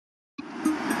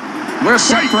We're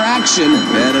set for action.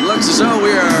 And it looks as though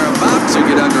we are about to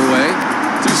get underway.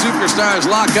 Two superstars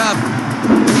lock up.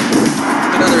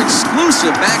 Another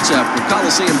exclusive matchup with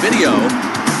Coliseum Video.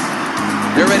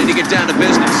 They're ready to get down to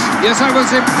business. Yes, I was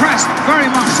impressed very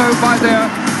much so by their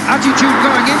attitude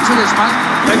going into this match.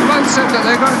 They both said that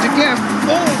they're going to give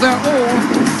all their all,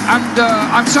 and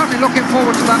I'm certainly looking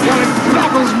forward to that. Well, it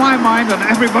boggles my mind and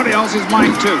everybody else's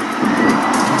mind too.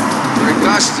 Very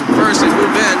cautious at first. They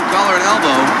move in, collar and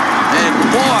elbow. And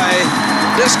boy,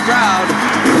 this crowd,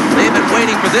 they've been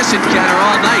waiting for this encounter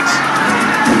all night.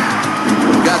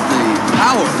 Got the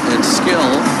power and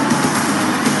skill.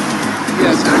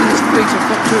 Yes, and his fleet of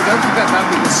foot too. Don't forget that,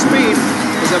 because speed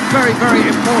is a very, very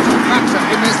important factor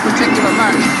in this particular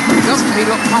match. Doesn't he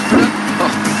look confident? Oh.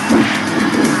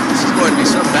 This is going to be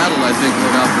some battle, I think,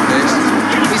 Lord Alfred Hayes.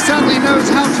 He certainly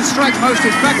knows how to strike most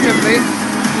effectively.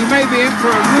 He may be in for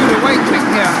a rude awakening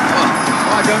here. Oh.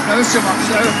 I don't know so much,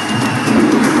 though.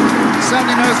 He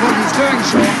certainly knows what he's doing,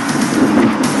 Sean.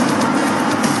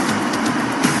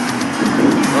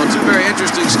 Well, two very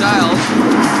interesting styles,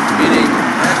 meaning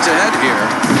head-to-head here.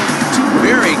 Two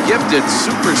very gifted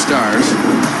superstars.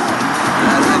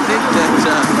 And I think that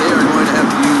they are going to have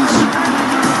to use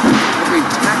every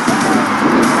tactical,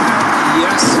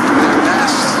 their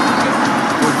vast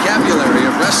vocabulary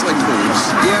of wrestling moves.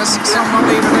 Yes, some not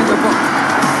even in the book.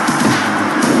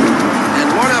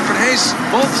 Lord Alfred Hayes,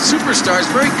 both superstars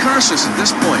very cautious at this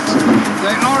point.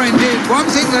 They are indeed. One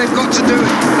thing they've got to do,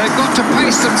 they've got to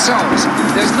pace themselves.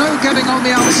 There's no getting on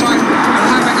the outside and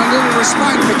having a little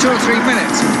respite for 2 or 3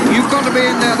 minutes. You've got to be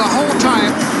in there the whole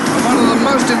time. And one of the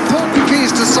most important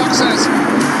keys to success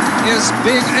is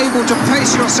being able to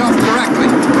pace yourself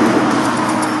correctly.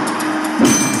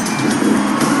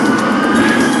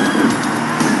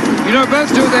 You know,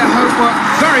 both do their homework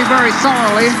very, very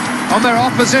thoroughly on their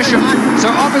opposition. So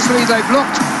obviously they've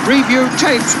looked, reviewed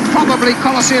tapes, probably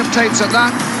Coliseum tapes at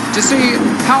that, to see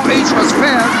how each has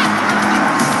fared.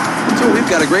 So we've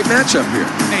got a great matchup here.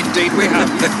 Indeed we have.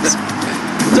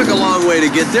 Took a long way to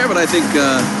get there, but I think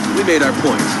we made our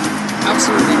point.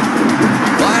 Absolutely.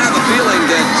 Well, I have a feeling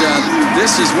that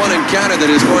this is one encounter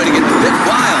that is going to get a bit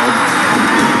wild.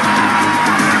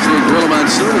 See Gorilla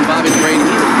Monsoon and Bobby Brain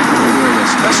Heenan doing a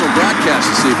special broadcast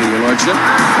this evening, Your Lordship,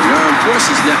 the Armed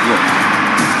Forces Network.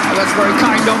 Well, that's very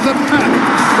kind of them.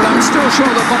 But I'm still sure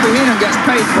that Bobby Heenan gets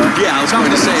paid for it. Yeah, I was going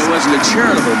to say it wasn't a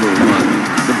charitable move on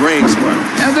the Brain's part.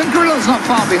 And then Gorilla's not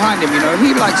far behind him, you know.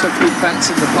 He likes a few pence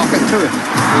in the pocket too.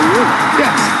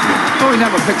 Yes. Oh, he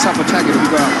never picks up a tag if you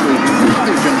go out free.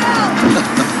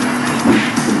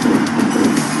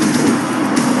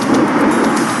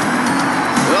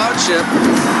 Lordship,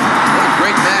 what a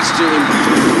great match to him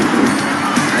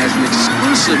as an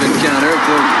exclusive encounter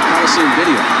for Coliseum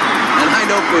Video. And I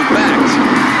know for a fact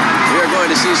we are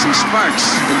going to see some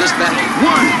sparks in this battle.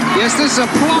 Yes, this is a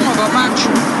plum of a match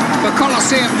for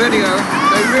Coliseum Video.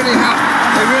 They really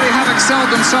have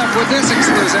excelled themselves with this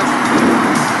exclusive.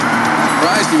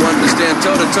 Surprised he wanted to stand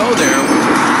toe-to-toe there.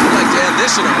 We'd like to have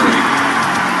this in a hurry.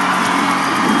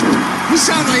 He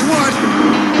certainly would.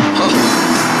 Oh.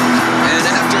 And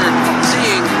after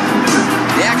seeing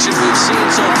the action we've seen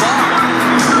so far,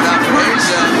 without praise,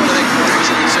 what do they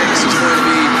actually say? This is going to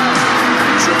be a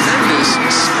tremendous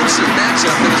exclusive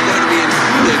matchup that is going to be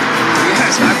included.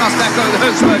 Yes, I must echo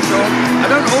those words, Sean. I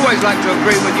don't always like to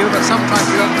agree with you, but sometimes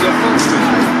you're forced to.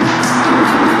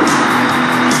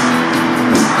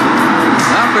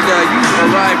 Alfred, you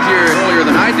arrived here earlier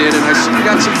than I did, and I see you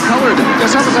got some color to it.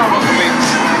 Yes, I was out on the beach.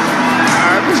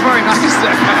 It was very nice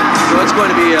there. So it's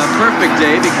going to be a perfect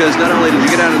day because not only did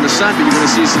you get out in the sun, but you're going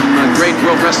to see some great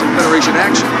World Wrestling Federation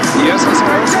action. Yes, I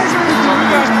suppose.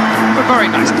 But very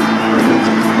nice.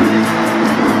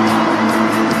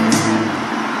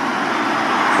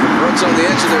 Everyone's on the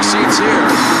edge of their seats here.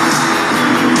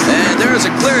 And there is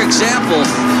a clear example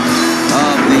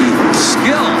of the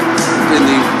skill in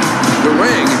the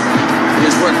ring. He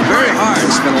has worked very hard,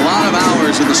 spent a lot of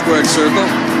hours in the squared circle,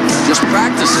 just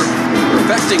practicing,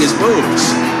 perfecting his moves,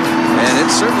 and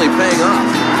it's certainly paying off.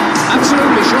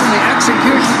 Absolutely, Sean. The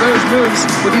execution of those moves,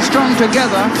 with you strung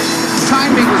together,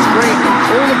 timing was great,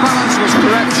 all the balance was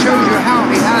correct, shows you how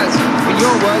he has, in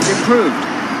your words, improved.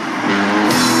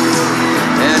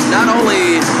 And not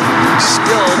only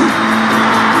skilled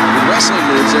in wrestling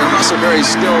moves, they're also very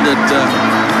skilled at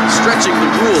stretching the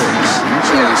rules,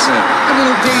 shall we say. A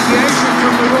little deviation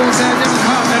from the rules there didn't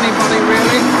hurt anybody,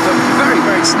 really. But very,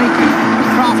 very sneaky,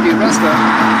 crafty wrestler.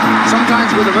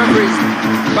 Sometimes with a referee's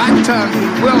back turn, he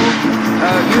will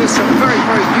use some very,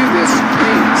 very dubious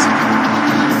means.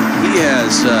 He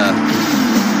has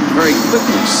very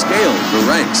quickly scaled the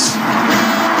ranks.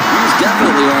 He's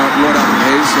definitely Lord Alfred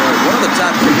Hayes, one of the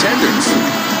top contenders.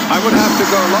 I would have to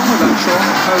go along with that, Sean,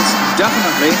 because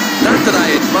definitely. Not that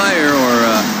I admire or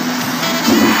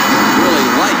really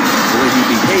like the way he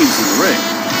behaves in the ring.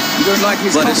 You don't like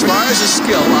his But as far as his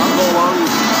skill, I'll go along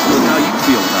with how you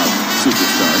feel about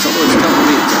superstars. Although it's tough for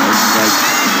me at times.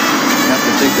 I have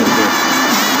to think that their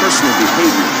personal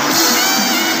behavior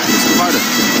is part of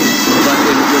it. But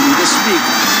when you just speak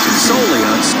solely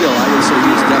on skill, I would say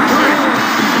he is definitely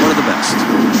one of the best.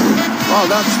 Well,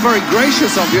 that's very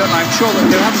gracious of you, and I'm sure that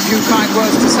he'll have a few kind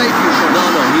words to say to you, Sean.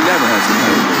 No, he never has a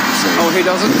kind word to say. Oh, he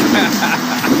doesn't?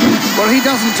 Well, he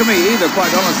doesn't to me either,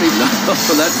 quite honestly. No,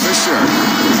 that's for sure.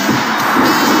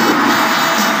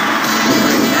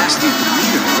 Very nasty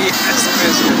demeanor. Yes,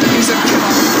 he's a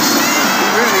killer. He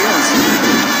really is.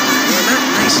 They're not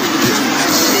nice individuals.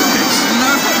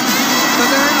 No, but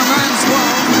they're in a man's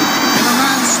world, in a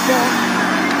man's sport,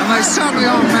 and they certainly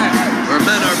are men. Or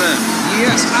men are men.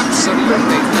 Yes,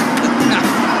 absolutely.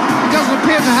 He doesn't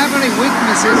appear to have any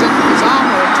weaknesses in his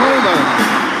armor at all, though.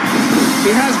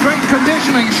 He has great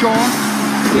conditioning, Sean.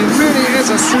 He really is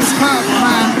a superb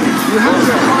man. You have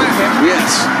to admire him.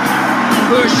 Yes.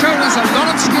 Who has shown us a lot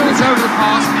of skills over the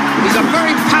past. He's a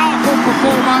very powerful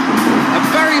performer, a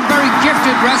very, very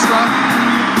gifted wrestler.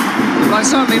 But I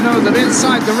certainly know that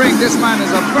inside the ring, this man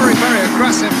is a very, very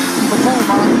aggressive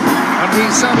performer, and he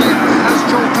certainly has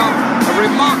chalked up a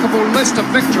remarkable list of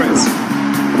victories.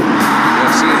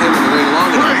 I've seen him in the ring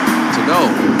long enough to know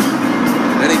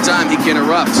anytime he can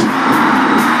erupt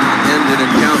and end an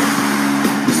encounter.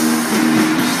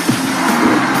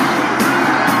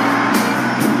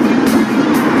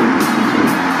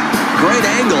 Great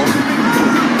angle.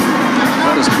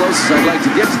 Not as close as I'd like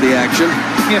to get to the action.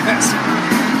 Yes.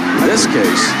 In this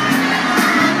case.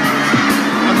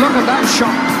 And look at that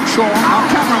shot, Sean. Our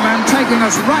cameraman taking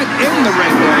us right in the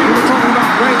ring there. You were talking about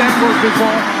great angles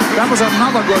before. That was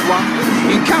another good one.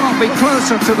 You cannot be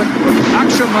closer to the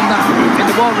action than that in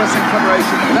the World Wrestling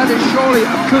Federation. That is surely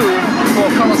a coup for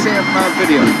Coliseum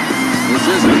Video. This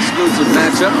is an exclusive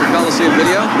matchup for Coliseum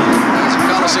Video. As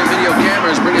Coliseum Video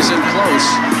cameras bring us in close.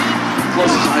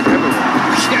 Closest I've ever been.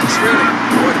 Yes, really.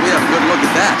 Boy, do we have a good look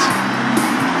at that.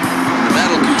 The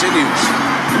battle continues.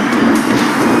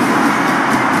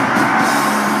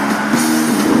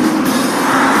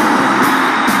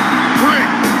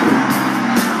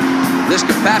 This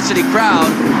capacity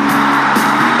crowd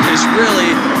is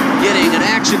really getting an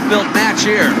action-filled match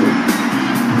here.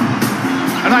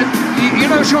 And you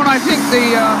know, Sean, I think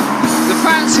the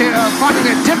fans here are finding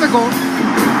it difficult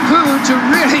who to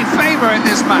really favour in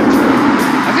this match.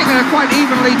 I think they're quite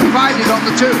evenly divided on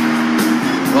the two.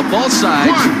 Well, both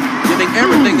sides giving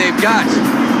everything they've got.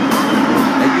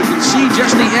 And you can see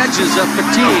just the edges of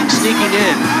fatigue sneaking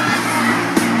in.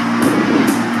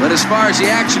 But as far as the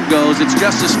action goes, it's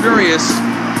just as furious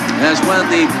as when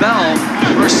the bell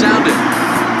first sounded.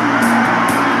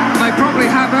 They probably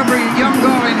have every young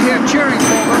girl in here cheering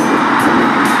for them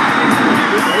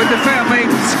with the fair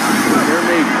maidens. Fair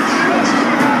maidens.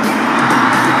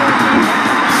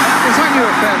 Yes, I knew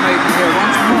a fair maiden here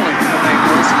once. Molly, her name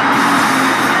was.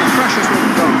 The precious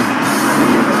little girl.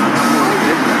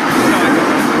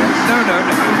 No.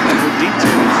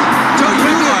 Details. So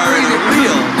you are in a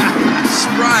real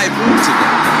spry mood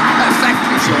today. Thank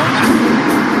you, Sean.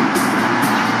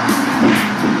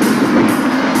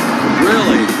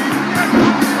 Really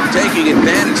taking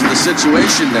advantage of the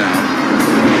situation now.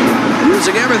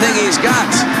 Using everything he's got.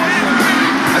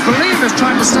 I believe he's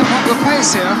trying to step up the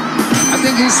pace here. I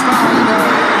think he's found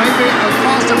maybe a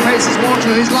faster pace is more to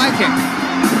his liking.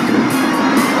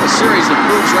 A series of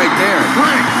moves right there.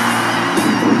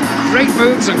 Great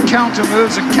moves and counter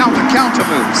moves and counter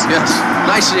moves. Yes,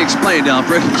 nicely explained,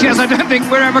 Alfred. Yes, I don't think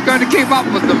we're ever going to keep up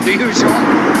with them, do you, Sean?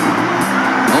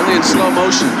 Only in slow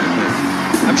motion, I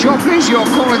think. I'm sure, please, you're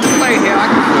calling the play here. I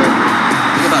can do it.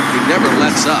 Think about it, he never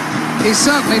lets up. He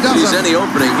certainly doesn't. Sees any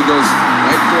opening, he goes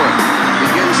right for it.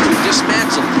 Begins to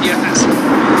dismantle. Yes.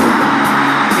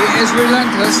 He is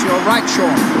relentless. You're right,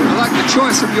 Sean. I like the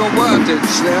choice of your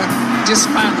wordage there.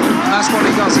 Dismantle. That's what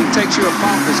he does. He takes you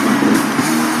apart, this man.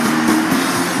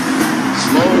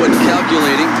 Slow and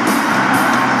calculating,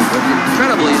 but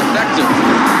incredibly effective.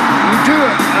 You do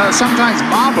sometimes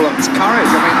marvel at his courage.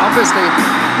 I mean, obviously,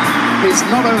 he's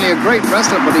not only a great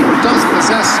wrestler, but he does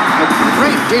possess a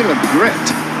great deal of grit.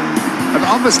 And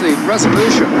obviously,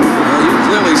 resolution. Well, you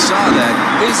clearly saw that.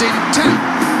 He's intent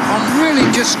on really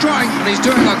destroying, and he's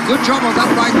doing a good job of that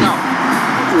right now.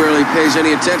 He rarely pays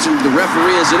any attention to the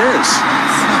referee as it is.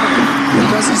 He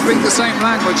doesn't speak the same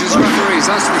language as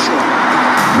referees, that's for sure.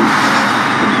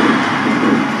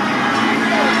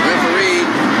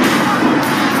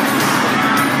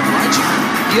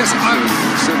 Yes, to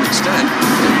a certain extent.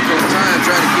 Difficult time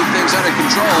trying to keep things under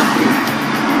control.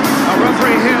 Our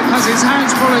referee here has his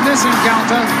hands full in this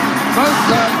encounter. Both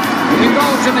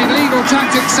involved in illegal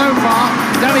tactics so far.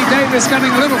 Danny Davis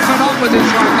getting a little fed up with this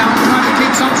right now, trying to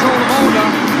keep some sort of order.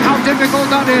 How difficult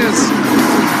that is.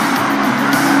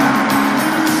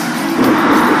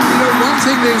 You know, one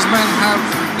thing these men have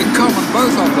in common,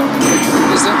 both of them,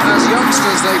 is that as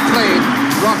youngsters they played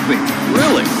rugby.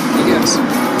 Really? Yes.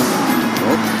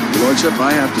 Well, Your Lordship,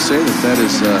 I have to say that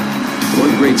is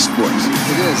one great sport.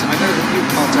 It is. I know that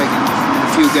you've partaken in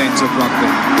a few games of rugby.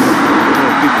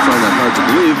 People find that hard to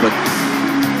believe, but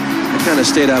I kind of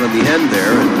stayed out on the end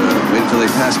there and waited until they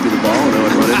passed me the ball, and I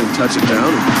would run in and touch it down.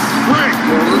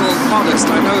 You're a little modest.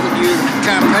 I know that you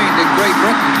campaigned in Great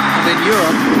Britain and in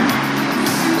Europe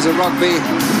as a rugby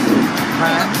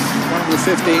man, one of the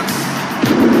 15.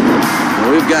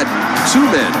 Well, we've got two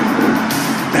men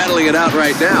battling it out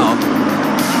right now.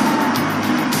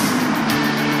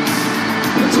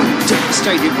 That's a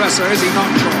devastating wrestler, is he not,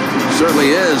 Sean?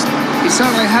 Certainly is. He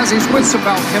certainly has his wits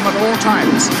about him at all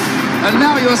times. And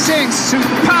now you're seeing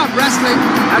superb wrestling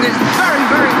at its very,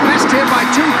 very best here by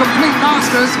two complete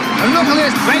masters. And look at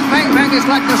this, bang, bang, bang, it's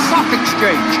like the stock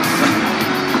exchange.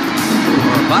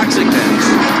 Or a boxing match.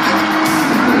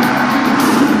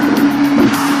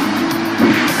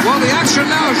 Well, the action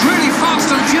now is really fast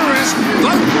and furious,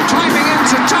 both climbing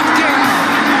into tough gear.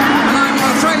 And I'm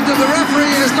afraid that the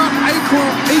referee is not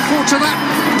equal to that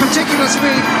particular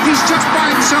speed. He's just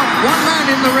by himself, one man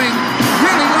in the ring,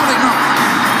 really not enough.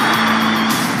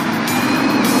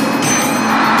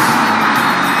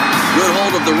 Good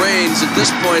hold of the reins at this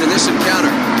point in this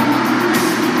encounter.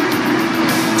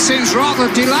 Seems rather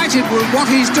delighted with what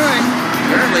he's doing.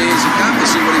 Apparently he's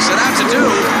accomplishing what he set out to do.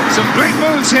 Some great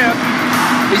moves here.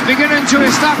 He's beginning to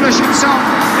establish himself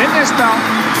in this bout.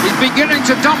 He's beginning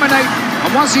to dominate.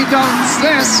 And once he does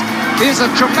this, he's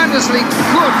a tremendously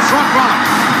good front runner.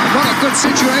 What a good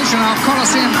situation our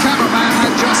Coliseum cameraman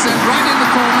had just then, right in the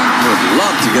corner. Would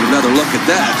love to get another look at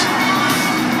that.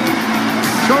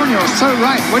 Sean, you're so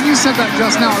right. When you said that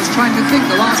just now, I was trying to think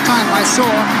the last time I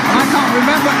saw, and I can't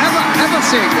remember ever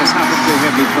seeing this happen to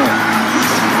him before.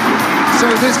 So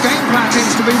this game plan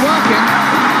seems to be working.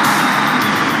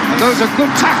 Those are good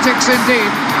tactics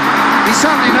indeed. He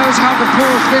certainly knows how to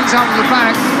pull things out of the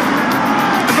bag.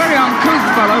 A very uncouth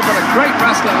fellow, but a great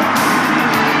wrestler.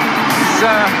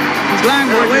 His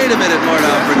language... Now, wait a minute, Lord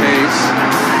Alfred Hayes.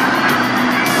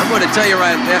 I'm going to tell you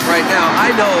right now,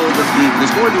 I know that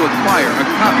is going to acquire a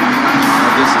copy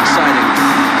of this exciting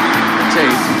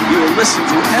tape. He will listen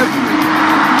to every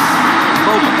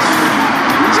moment.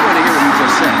 He's going to hear what you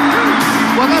just said.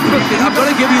 Well, I'm going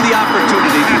to give you the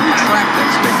opportunity to retract that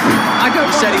statement.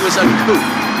 You said he was uncouth.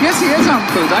 Yes, he is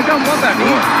uncouth. I don't want that.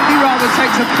 He rather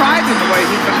takes a pride in the way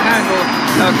he can handle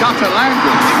gutter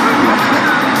language.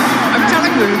 I'm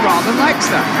telling you, he rather likes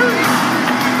that.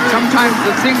 Sometimes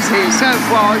the things he says,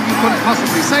 well, you couldn't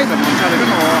possibly say them on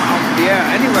television or on the air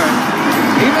anywhere.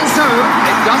 Even so,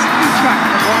 it doesn't detract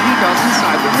from what he does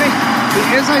inside the ring. He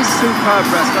is a superb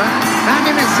wrestler. That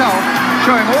in itself,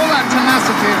 showing all that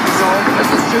tenacity and resolve, is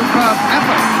a superb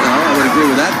effort. Well, I would agree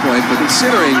with that point, but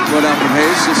considering Lord Alfred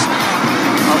Hayes, just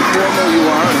how formal you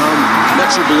are and how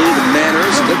much you believe in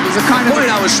manners, it was the kind of point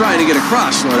I was trying to get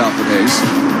across, Lord Alfred Hayes.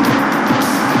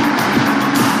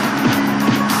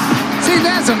 See,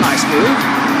 there's a nice move.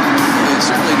 Yeah,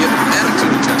 certainly give him an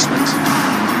attitude adjustment.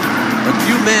 But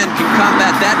few men can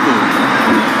combat that move.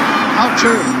 How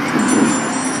true.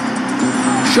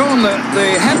 Sean,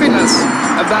 the heaviness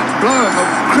of that blow and the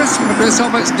crispness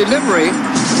of its delivery,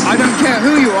 I don't care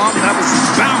who you are, but that was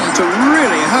bound to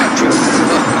really hurt you.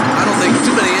 I don't think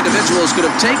too many individuals could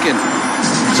have taken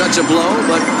such a blow,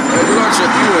 but Your Lordship,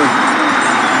 you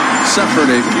suffered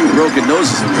a few broken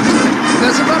noses in your time.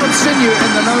 There's a lot of sinew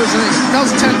in the nose, and it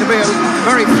does tend to be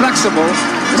very flexible,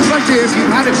 especially if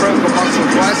you've had it broken once or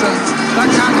twice, and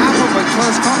that can happen with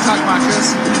close contact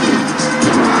matches.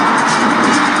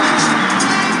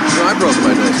 No, I broke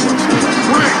my nose once.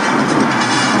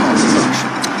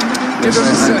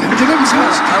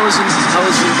 I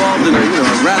was involved in a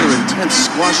rather intense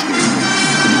squash game.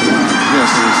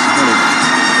 Yes, I was kind of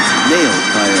nailed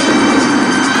by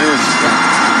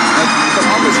but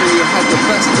obviously you had the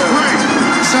best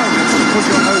sound to put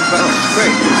your nose back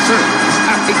straight.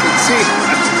 And he can see.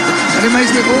 And it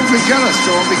makes me awfully jealous,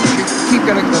 Sean, because you keep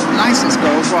getting the nicest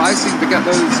goals, while I seem to get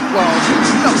those, well,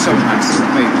 not so nice as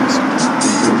me.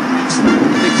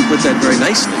 I think you put that very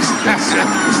nicely. Have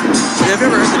you ever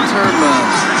heard the term,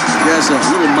 he has a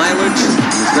little mileage,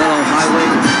 it's not all highway?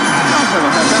 I've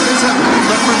never heard that. Is that a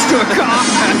reference to a car?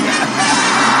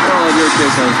 Well, in your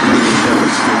case, I was putting the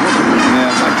shepherds to win.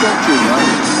 Yes, I thought you were.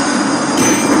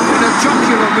 In a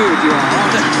jocular mood you are,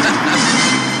 aren't you?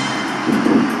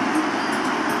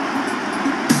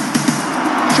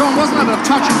 Sean, wasn't that a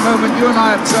touching moment you and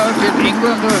I observed in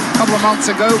England a couple of months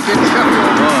ago in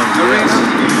Sheffield Arena?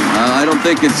 I don't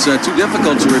think it's too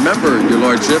difficult to remember, Your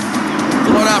Lordship.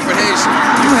 Lord Alfred Hayes,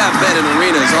 you have been in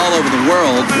arenas all over the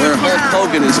world where Hulk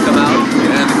Hogan has come out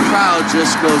and the crowd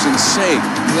just goes insane.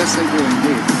 Yes, they do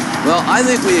indeed. Well, I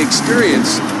think we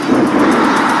experienced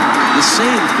the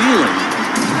same feeling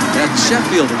at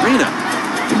Sheffield Arena.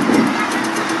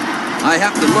 I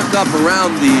have to look up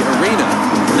around the arena.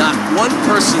 Not one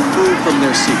person moved from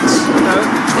their seats. No,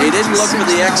 they didn't look for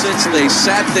the exits. They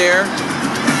sat there,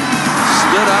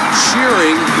 stood up,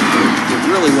 cheering. It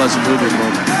really was a moving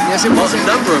moment. Yes, it was. A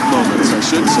number of moments, I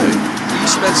should say. You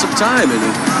spent some time in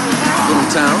a little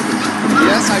town.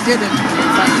 Yes, I did. In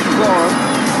fact, in Warren,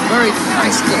 a very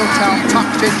nice little town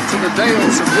tucked into the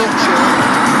Dales of Yorkshire.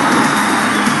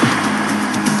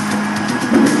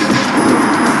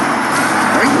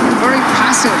 Very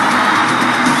passive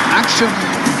action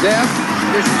there.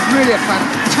 It's really a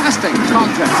fantastic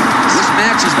contest. This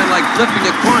match has been like flipping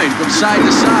a coin from side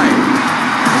to side.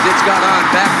 And it's got on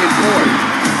back and forth.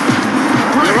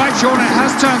 You're right, Sean, it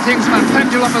has turned things and that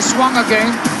pendulum has swung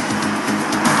again.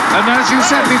 And as you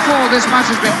said before, this match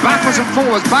has been backwards and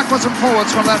forwards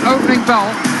from that opening bell.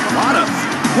 A lot of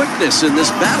quickness in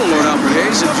this battle, Lord Alfred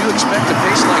Hayes. Did you expect a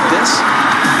pace like this?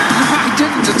 I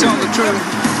didn't, to tell the truth.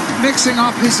 Mixing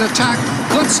up his attack,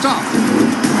 good stuff.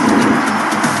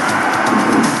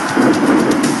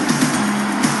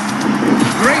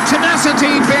 Great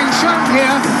tenacity being shown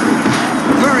here.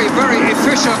 Very, very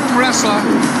efficient wrestler.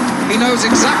 He knows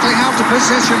exactly how to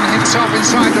position himself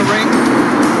inside the ring.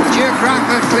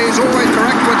 Geographically, he's always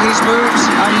correct with his moves,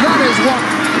 and that is what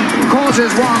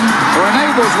causes one, or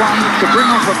enables one, to bring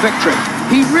off a victory.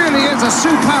 He really is a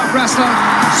superb wrestler,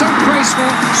 so graceful,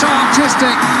 so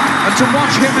artistic, and to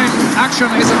watch him in action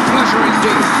is a pleasure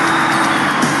indeed.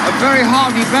 A very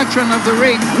hardy veteran of the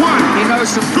ring. He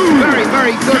knows some very,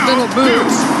 very good little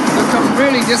moves that can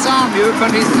really disarm you,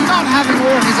 but he's not having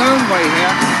all his own way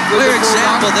here. Clear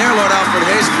example there, Lord Alfred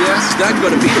Hayes. Yes. He's not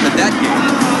going to beat him at that game.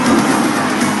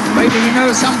 Maybe he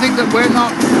knows something that we're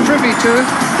not privy to,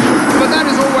 but that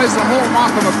is always the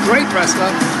hallmark of a great wrestler,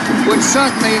 which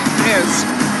certainly is.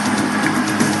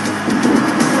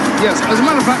 Yes, as a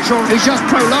matter of fact, Sean, he's just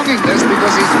prolonging this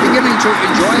because he's beginning to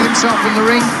enjoy himself in the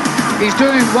ring. He's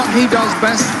doing what he does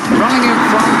best, running in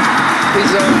front.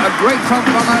 He's a great front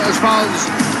runner as far as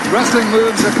wrestling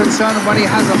moves are concerned, and when he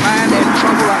has a man in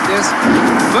trouble like this,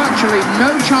 virtually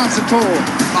no chance at all.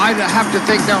 I'd have to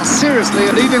think now seriously,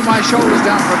 leaving my shoulders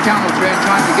down for a count of three and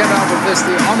trying to get out of this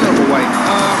the honourable way.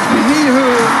 He who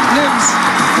lives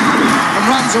and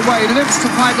runs away lives to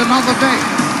fight another day.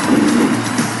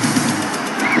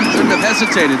 Shouldn't have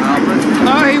hesitated, Alfred.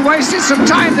 No, he wasted some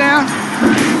time there.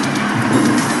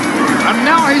 And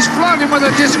now he's flirting with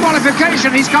a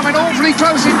disqualification. He's coming awfully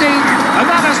close indeed, and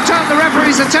that has turned the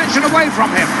referee's attention away from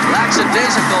him.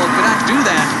 Lackadaisical cannot do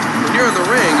that. When you're in the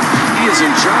ring, he is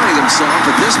enjoying himself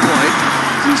at this point.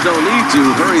 There's no need to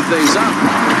hurry things up.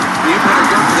 You better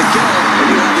go for the kill when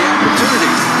you have the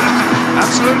opportunity.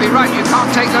 Absolutely right. You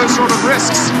can't take those sort of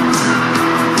risks.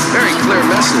 Very clear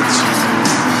message.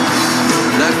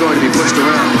 Not going to be pushed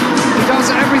around. He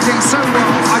does everything so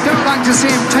well. I don't like to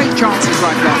see him take chances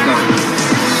like that, though.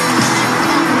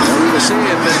 Well, we will see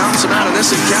if it helps him out of this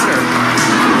encounter.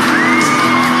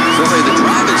 Certainly the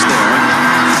drive is there.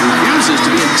 He refuses to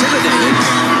be intimidated.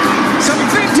 Some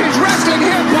vintage wrestling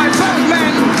here by both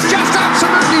men. Just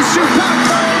absolutely superb.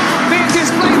 Being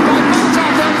displayed by both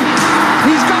of them.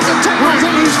 He's got the tables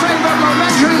in his favour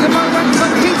momentarily at the moment,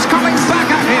 but keeps coming back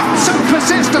at him. So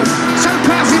persistent, so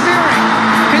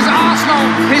persevering. His arsenal,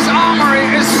 his armory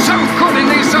is so good in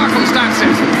these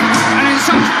circumstances, and in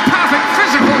such perfect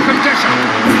physical condition.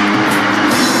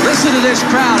 Listen to this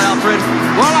crowd, Alfred.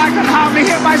 Well, I can hardly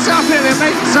hear myself here. They're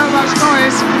making so much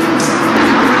noise.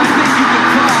 I think you could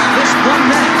call this one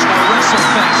match a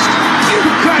WrestleFest.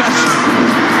 Because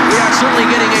we are certainly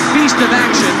getting a feast of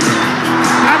action.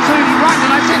 Absolutely right,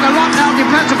 and I think a lot now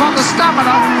depends upon the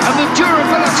stamina and the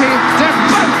durability. They're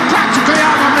both practically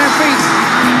out on their feet.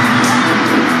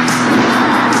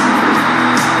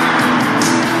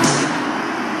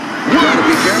 You gotta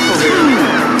be careful here.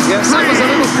 Yes, that was a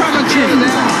little premature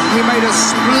there. He made a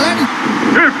splendid...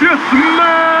 If you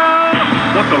smell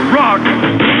what the Rock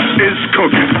is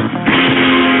cooking.